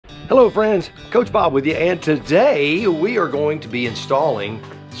Hello friends, Coach Bob with you, and today we are going to be installing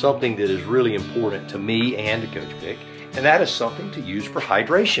something that is really important to me and to Coach Vic, and that is something to use for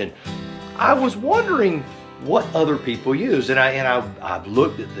hydration. I was wondering what other people use, and I've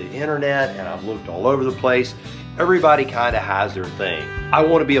looked at the internet and I've looked all over the place. Everybody kind of has their thing. I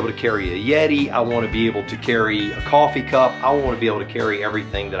want to be able to carry a Yeti. I want to be able to carry a coffee cup. I want to be able to carry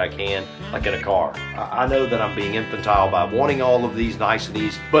everything that I can, like in a car. I know that I'm being infantile by wanting all of these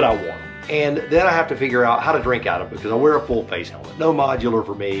niceties, but I want them. And then I have to figure out how to drink out of it because I wear a full face helmet. No modular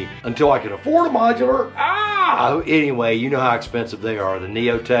for me until I can afford a modular. Anyway, you know how expensive they are. The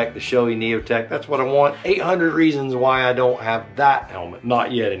Neotech, the Shoei Neotech, that's what I want. 800 reasons why I don't have that helmet.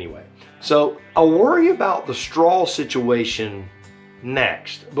 Not yet anyway. So I'll worry about the straw situation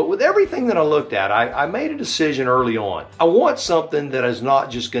next. But with everything that I looked at, I made a decision early on. I want something that is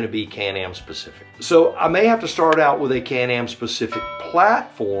not just going to be CanAm specific. So I may have to start out with a CanAm specific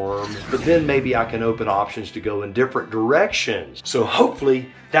platform, but then maybe I can open options to go in different directions. So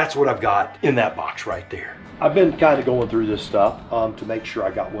hopefully that's what I've got in that box right there. I've been kind of going through this stuff to make sure I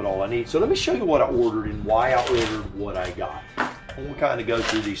got all I need. So let me show you what I ordered and why I ordered what I got. And we'll kind of go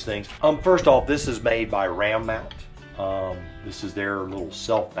through these things. First off, this is made by Ram Mount. This is their little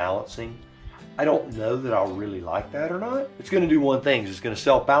self-balancing. I don't know that I'll really like that or not. It's going to do one thing. It's going to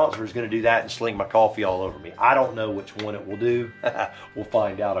self-balance, or it's going to do that and sling my coffee all over me. I don't know which one it will do. We'll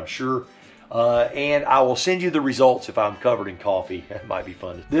find out, I'm sure. And I will send you the results if I'm covered in coffee. It might be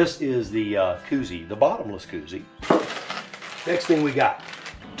fun. This is the koozie, the bottomless koozie. Next thing we got,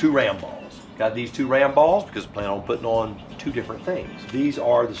 2 Ram balls. Got these 2 Ram balls because I plan on putting on 2 different things. These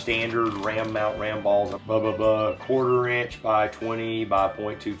are the standard Ram Mount Ram balls, quarter inch by 20 by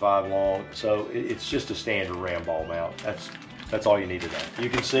 0.25 long. So it's just a standard Ram ball mount. That's all you need to know. You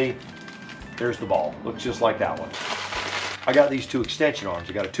can see there's the ball. Looks just like that one. I got these 2 extension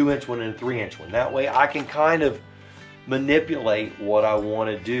arms. I got a 2-inch one and a 3-inch one. That way I can kind of manipulate what I want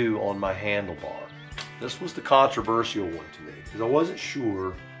to do on my handlebar. This was the controversial one to me because I wasn't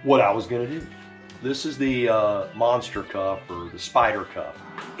sure what I was going to do. This is the Monster Cuff or the SpyderCuff.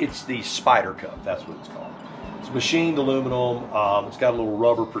 It's the SpyderCuff, that's what it's called. It's machined aluminum. It's got a little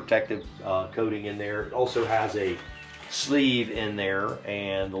rubber protective coating in there. It also has a sleeve in there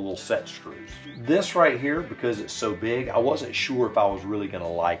and the little set screws. This right here, because it's so big, I wasn't sure if I was really going to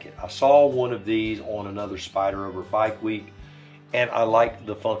like it. I saw one of these on another Spyder over Bike Week, and I liked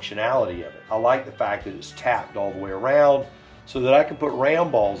the functionality of it. I like the fact that it's tapped all the way around, so that I can put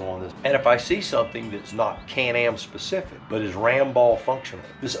Ram balls on this. And if I see something that's not CanAm specific, but is Ram ball functional,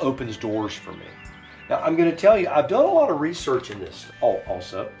 this opens doors for me. Now I'm gonna tell you, I've done a lot of research in this.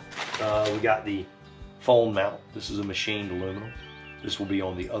 Also, we got the phone mount. This is a machined aluminum. This will be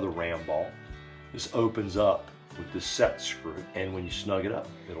on the other Ram ball. This opens up with this set screw, and when you snug it up,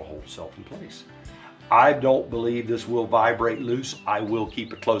 it'll hold itself in place. I don't believe this will vibrate loose. I will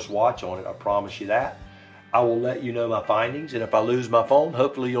keep a close watch on it, I promise you that. I will let you know my findings, and if I lose my phone,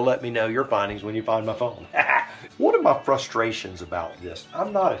 hopefully you'll let me know your findings when you find my phone. One of my frustrations about this,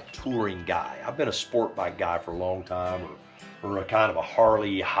 I'm not a touring guy. I've been a sport bike guy for a long time, or a kind of a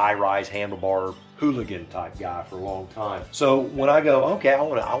Harley high-rise handlebar hooligan type guy for a long time. So when I go, okay, I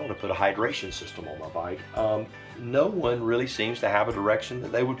want to put a hydration system on my bike, no one really seems to have a direction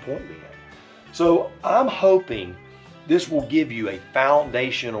that they would point me in. So I'm hoping this will give you a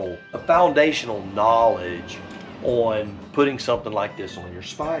foundational knowledge on putting something like this on your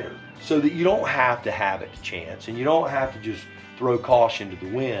Spyder, so that you don't have to have it to chance and you don't have to just throw caution to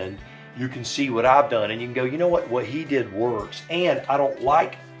the wind. You can see what I've done and you can go, you know what he did works, and I don't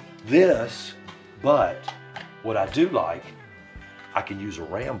like this, but what I do like, I can use a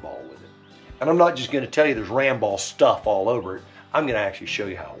Ram ball with it. And I'm not just going to tell you there's Ram ball stuff all over it. I'm going to actually show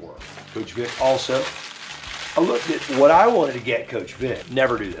you how it works. Coach Vic also, I looked at what I wanted to get Coach Vic.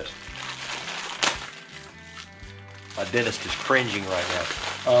 Never do this. My dentist is cringing right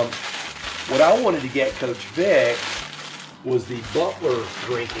now. What I wanted to get Coach Vic was the Butler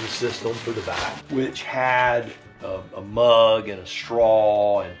drinking system for the back, which had a mug and a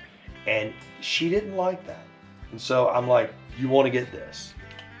straw, and she didn't like that. And so I'm like, you want to get this?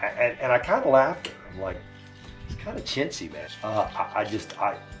 And I kind of laughed at her. I'm like, it's kind of chintzy, man.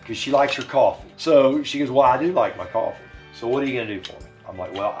 Because she likes her coffee. So she goes, well, I do like my coffee. So what are you going to do for me? I'm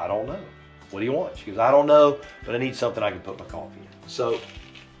like, well, I don't know. What do you want? She goes, I don't know, but I need something I can put my coffee in. So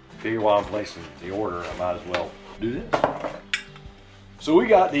figure while I'm placing the order, I might as well do this. So we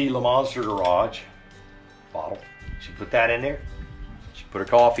got the Lamonster Garage bottle. She put that in there. She put her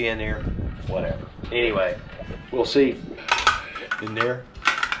coffee in there, whatever. Anyway, we'll see in there.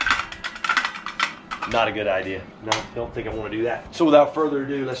 Not a good idea. No, don't think I want to do that. So without further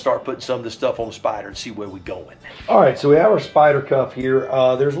ado, let's start putting some of this stuff on the Spyder and see where we're going. All right, so we have our SpyderCuff here.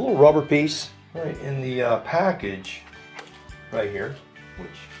 There's a little rubber piece right in the package right here, which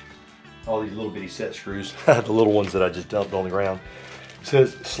all these little bitty set screws, the little ones that I just dumped on the ground. It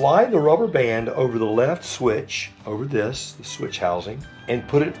says, slide the rubber band over the left switch, over this, the switch housing, and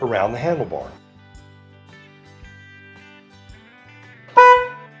put it around the handlebar.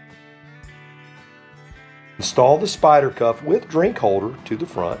 Install the SpyderCuff with drink holder to the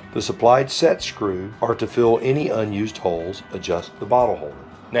front. The supplied set screw are to fill any unused holes. Adjust the bottle holder.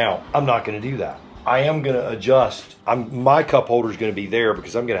 Now, I'm not going to do that. I am going to adjust. My cup holder is going to be there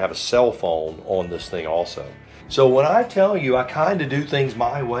because I'm going to have a cell phone on this thing also. So when I tell you I kind of do things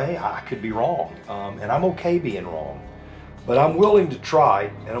my way, I could be wrong. And I'm okay being wrong. But I'm willing to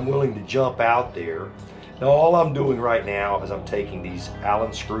try, and I'm willing to jump out there. Now, all I'm doing right now is I'm taking these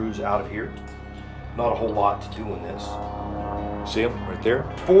Allen screws out of here. Not a whole lot to do in this. See them right there?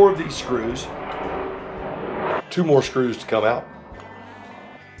 4 of these screws. 2 more screws to come out.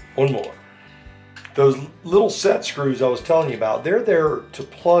 1 more. Those little set screws I was telling you about, they're there to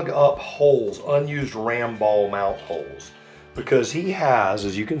plug up holes, unused ram ball mount holes. Because he has,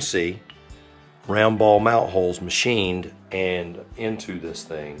 as you can see, ram ball mount holes machined and into this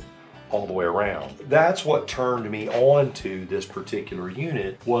thing all the way around. That's what turned me on to this particular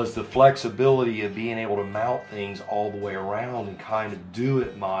unit, was the flexibility of being able to mount things all the way around and kind of do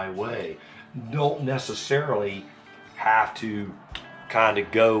it my way. Don't necessarily have to kind of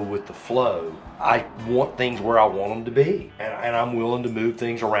go with the flow. I want things where I want them to be, and I'm willing to move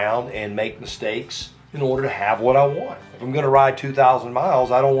things around and make mistakes in order to have what I want. If I'm going to ride 2,000 miles,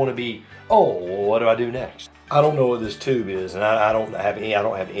 I don't want to be, oh, well, what do I do next? I don't know what this tube is, and I don't have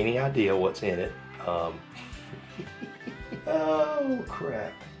any idea what's in it. Oh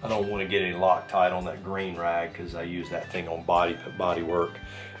crap! I don't want to get any Loctite on that green rag because I use that thing on body work.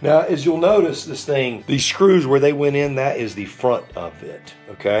 Now, as you'll notice, this thing, these screws where they went in, that is the front of it.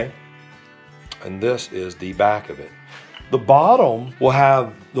 Okay, and this is the back of it. The bottom will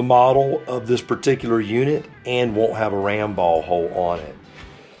have the model of this particular unit and won't have a ram ball hole on it.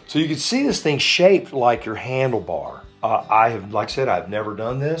 So you can see this thing shaped like your handlebar. Like I said, I've never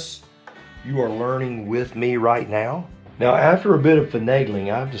done this. You are learning with me right now. Now, after a bit of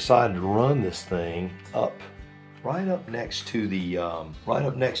finagling, I've decided to run this thing right up next to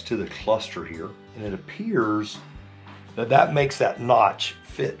the cluster here, and it appears that makes that notch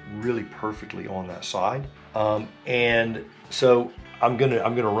fit really perfectly on that side. And so I'm gonna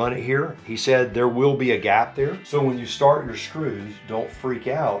run it here. He said there will be a gap there. So when you start your screws, don't freak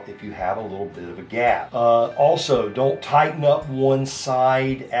out if you have a little bit of a gap. Also, don't tighten up one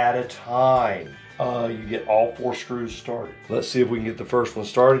side at a time. You get all 4 screws started. Let's see if we can get the first one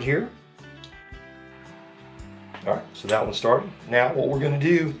started here. All right, so that one started. Now what we're gonna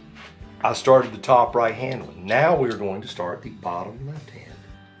do, I started the top right hand one. Now we're going to start the bottom left hand.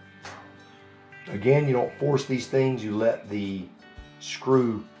 Again, you don't force these things, you let the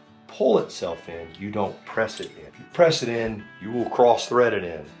screw pull itself in, you don't press it in. If you press it in, you will cross thread it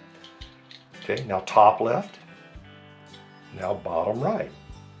in. Okay, now top left, now bottom right.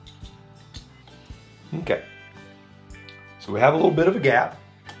 Okay, so we have a little bit of a gap,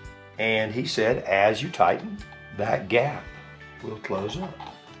 and he said as you tighten, that gap will close up.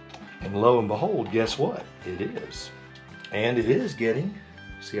 And lo and behold, guess what? It is. And it is getting,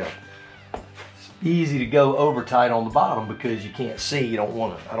 see how easy to go over tight on the bottom because you can't see. I don't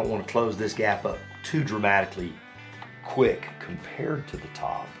want to close this gap up too dramatically quick compared to the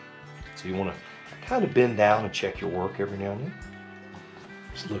top. So you want to kind of bend down and check your work every now and then.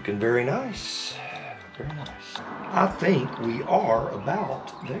 It's looking very nice. Very nice. I think we are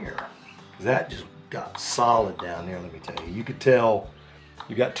about there. That just got solid down there, let me tell you. You could tell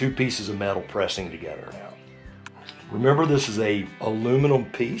you got 2 pieces of metal pressing together now. Remember, this is a aluminum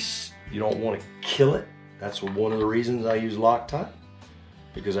piece. You don't want to kill it. That's one of the reasons I use Loctite,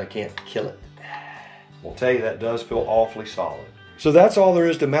 because I can't kill it. I'll tell you, that does feel awfully solid. So that's all there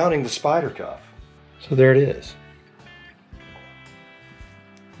is to mounting the SpyderCuff. So there it is.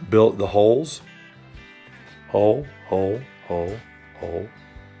 Built the holes. Hole, hole, hole, hole,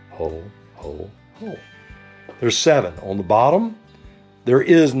 hole, hole, hole. There's 7. On the bottom, there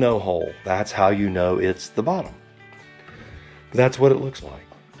is no hole. That's how you know it's the bottom. That's what it looks like.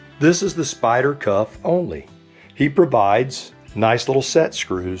 This is the SpyderCuff only. He provides nice little set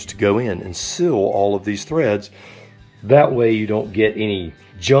screws to go in and seal all of these threads. That way you don't get any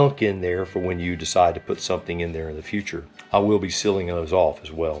junk in there for when you decide to put something in there in the future. I will be sealing those off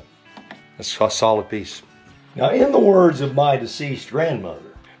as well. That's a solid piece. Now, in the words of my deceased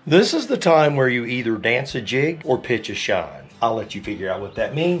grandmother, This is the time where you either dance a jig or pitch a shine. I'll let you figure out what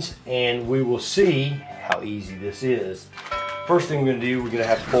that means, and we will see how easy this is. First thing we're gonna do, we're gonna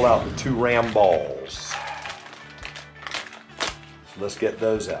have to pull out the 2 ram balls. So let's get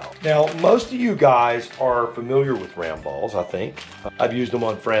those out. Now, most of you guys are familiar with ram balls, I think. I've used them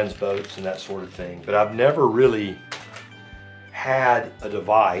on friends' boats and that sort of thing, but I've never really had a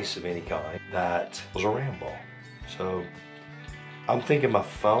device of any kind that was a ram ball. So I'm thinking my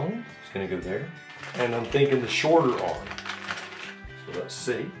phone is gonna go there, and I'm thinking the shorter arm. So let's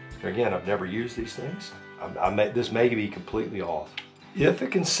see. Again, I've never used these things. This may be completely off. If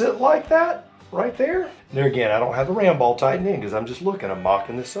it can sit like that, right there, there again, I don't have the ram ball tightened in because I'm just looking, I'm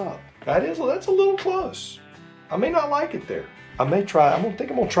mocking this up. That's a little close. I may not like it there. I may try, I'm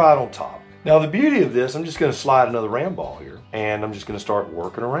gonna try it on top. Now the beauty of this, I'm just gonna slide another ram ball here, and I'm just gonna start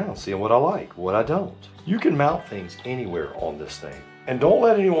working around, seeing what I like, what I don't. You can mount things anywhere on this thing. And don't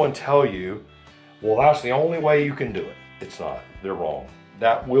let anyone tell you, well, that's the only way you can do it. It's not, they're wrong.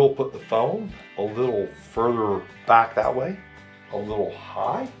 That will put the phone a little further back that way, a little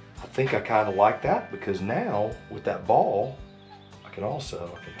high. I think I kind of like that because now with that ball, I can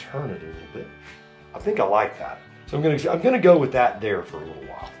turn it a little bit. I think I like that. So I'm gonna go with that there for a little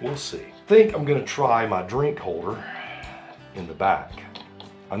while. We'll see. I think I'm gonna try my drink holder in the back.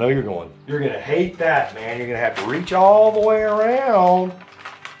 I know you're gonna hate that, man. You're gonna have to reach all the way around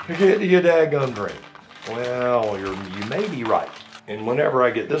to get to your daggum drink. Well, you may be right. And whenever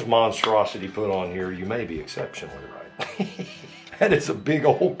I get this monstrosity put on here, you may be exceptionally right. That is a big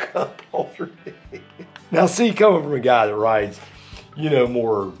old cup holder. Now see, coming from a guy that rides, you know,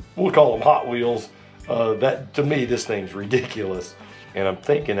 more, we'll call them Hot Wheels, that to me, this thing's ridiculous. And I'm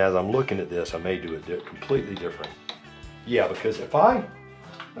thinking as I'm looking at this, I may do it completely different. Yeah, because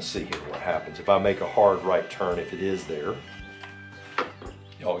let's see here what happens if I make a hard right turn, if it is there.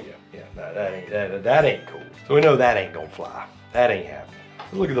 Oh yeah, that ain't cool. So we know that ain't gonna fly. That ain't happening.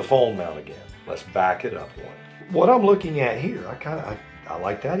 Let's look at the phone mount again. Let's back it up one. What I'm looking at here, I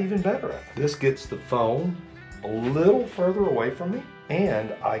like that even better. This gets the phone a little further away from me,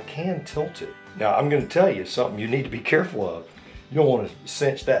 and I can tilt it. Now I'm gonna tell you something you need to be careful of. You don't want to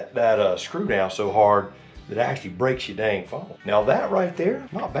cinch that screw down so hard that it actually breaks your dang phone. Now that right there,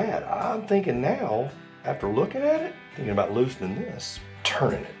 not bad. I'm thinking now, after looking at it, thinking about loosening this,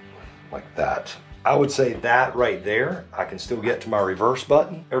 turning it like that. I would say that right there, I can still get to my reverse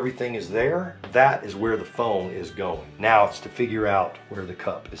button. Everything is there. That is where the phone is going. Now it's to figure out where the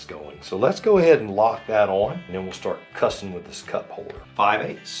cup is going. So let's go ahead and lock that on, and then we'll start cussing with this cup holder.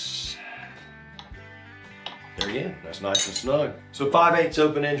 5/8. There you go, that's nice and snug. So 5/8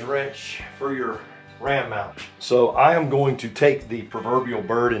 open-end wrench for your ram mount. So I am going to take the proverbial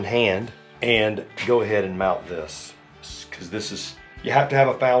bird in hand and go ahead and mount this, because this is, you have to have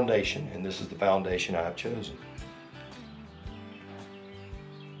a foundation, and this is the foundation I have chosen.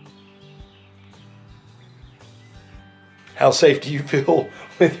 How safe do you feel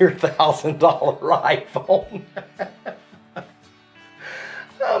with your $1,000 iPhone?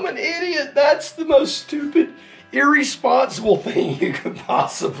 I'm an idiot. That's the most stupid, irresponsible thing you could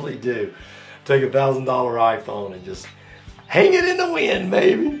possibly do. Take a $1,000 iPhone and just hang it in the wind,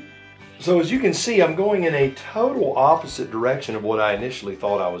 baby. So as you can see, I'm going in a total opposite direction of what I initially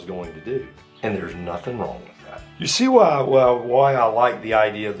thought I was going to do. And there's nothing wrong with that. You see why I like the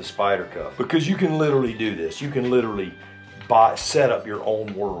idea of the SpyderCuff? Because you can literally do this. You can literally set up your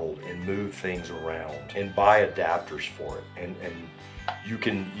own world and move things around and buy adapters for it. And you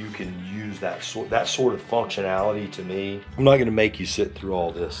can use that sort of functionality. To me, I'm not going to make you sit through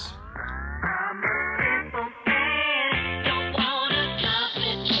all this.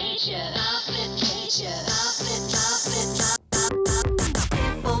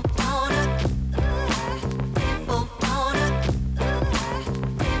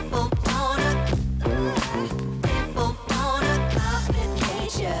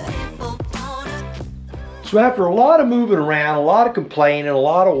 So after a lot of moving around, a lot of complaining, a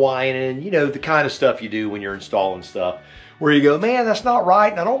lot of whining, you know, the kind of stuff you do when you're installing stuff, where you go, man, that's not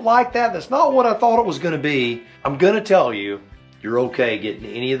right, and I don't like that, that's not what I thought it was gonna be. I'm gonna tell you, you're okay getting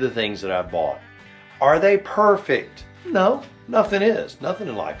any of the things that I bought. Are they perfect? No, nothing is. Nothing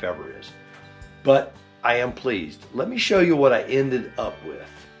in life ever is. But I am pleased. Let me show you what I ended up with.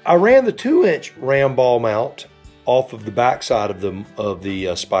 I ran the 2-inch ram ball mount off of the backside of the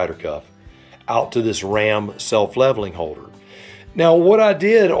SpyderCuff out to this ram self-leveling holder. Now what I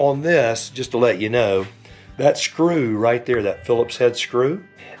did on this, just to let you know, that screw right there, that Phillips head screw,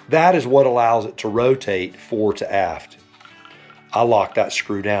 that is what allows it to rotate fore to aft. I locked that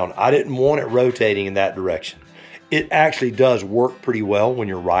screw down. I didn't want it rotating in that direction. it actually does work pretty well when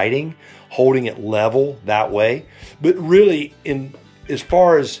you're riding, holding it level that way. But really, as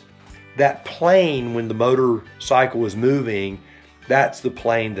far as that plane when the motorcycle is moving, that's the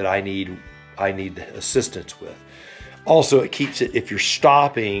plane that I need assistance with. Also, it keeps it, if you're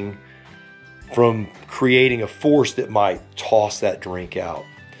stopping, from creating a force that might toss that drink out.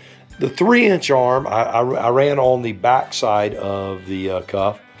 The 3-inch arm, I ran on the back side of the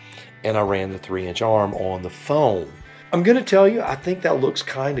cuff, and I ran the 3-inch arm on the phone. I'm gonna tell you, I think that looks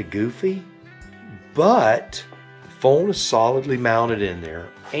kind of goofy, but the phone is solidly mounted in there,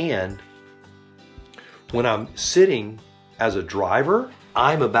 and when I'm sitting as a driver,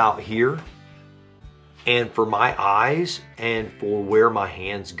 I'm about here, and for my eyes and for where my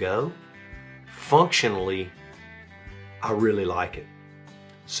hands go, functionally, I really like it.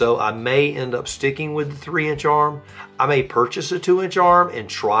 So I may end up sticking with the 3-inch arm. I may purchase a 2-inch arm and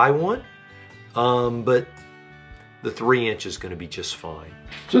try one, but the 3-inch is gonna be just fine.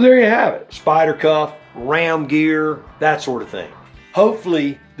 So there you have it, SpyderCuff, ram gear, that sort of thing.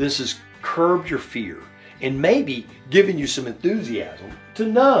 Hopefully this has curbed your fear and maybe given you some enthusiasm to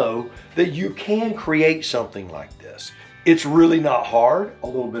know that you can create something like this. It's really not hard, a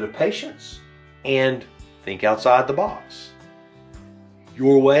little bit of patience, and think outside the box.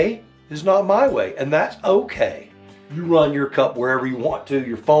 Your way is not my way, and that's okay. You run your cup wherever you want to,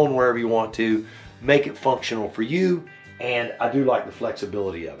 your phone wherever you want to, make it functional for you, and I do like the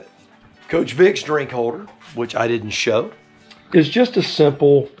flexibility of it. Coach Vic's drink holder, which I didn't show, is just a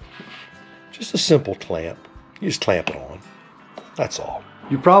simple clamp. You just clamp it on, that's all.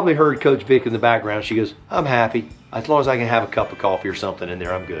 You probably heard Coach Vic in the background. She goes, I'm happy. As long as I can have a cup of coffee or something in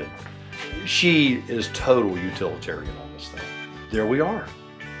there, I'm good. She is total utilitarian on this thing. There we are.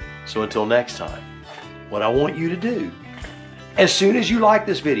 So until next time, what I want you to do, as soon as you like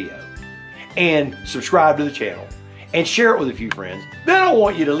this video and subscribe to the channel and share it with a few friends, then I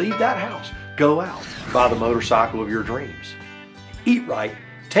want you to leave that house. Go out, buy the motorcycle of your dreams. Eat right,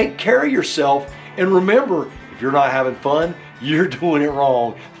 take care of yourself, and remember, if you're not having fun, you're doing it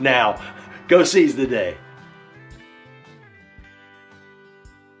wrong. Now, go seize the day.